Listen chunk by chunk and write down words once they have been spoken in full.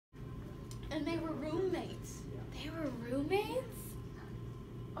And they were roommates. They were roommates?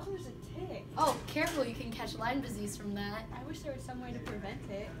 Oh, there's a tick. Oh, careful, you can catch Lyme disease from that. I wish there was some way to prevent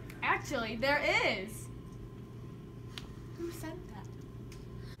it. Actually, there is. Who said that?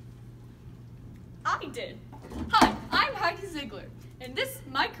 I did. Hi, I'm Heidi Ziegler, and this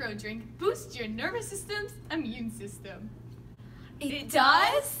micro drink boosts your nervous system's immune system. It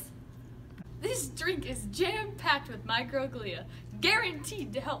does? This drink is jam-packed with microglia,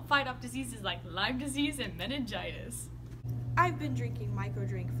 guaranteed to help fight off diseases like Lyme disease and meningitis. I've been drinking micro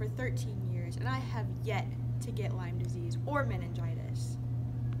drink for 13 years and I have yet to get Lyme disease or meningitis.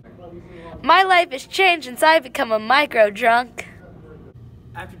 My life has changed since I've become a micro drunk.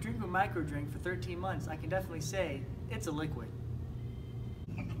 After drinking a micro drink for 13 months, I can definitely say it's a liquid.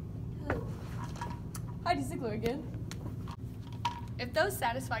 Heidi Ziegler again. If those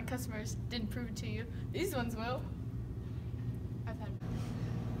satisfied customers didn't prove it to you, these ones will. I've had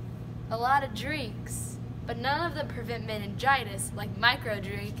A lot of drinks, but none of them prevent meningitis like micro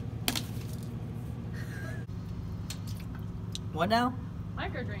drink. What now?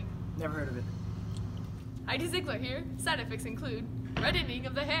 micro drink. Never heard of it. Heidi Ziegler here. Side effects include reddening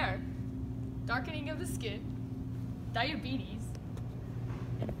of the hair, darkening of the skin, diabetes,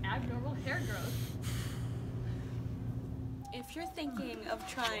 and abnormal hair growth. If you're thinking of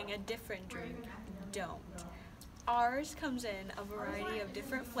trying a different drink, don't. Ours comes in a variety of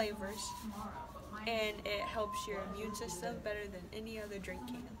different flavors and it helps your immune system better than any other drink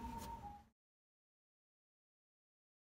can.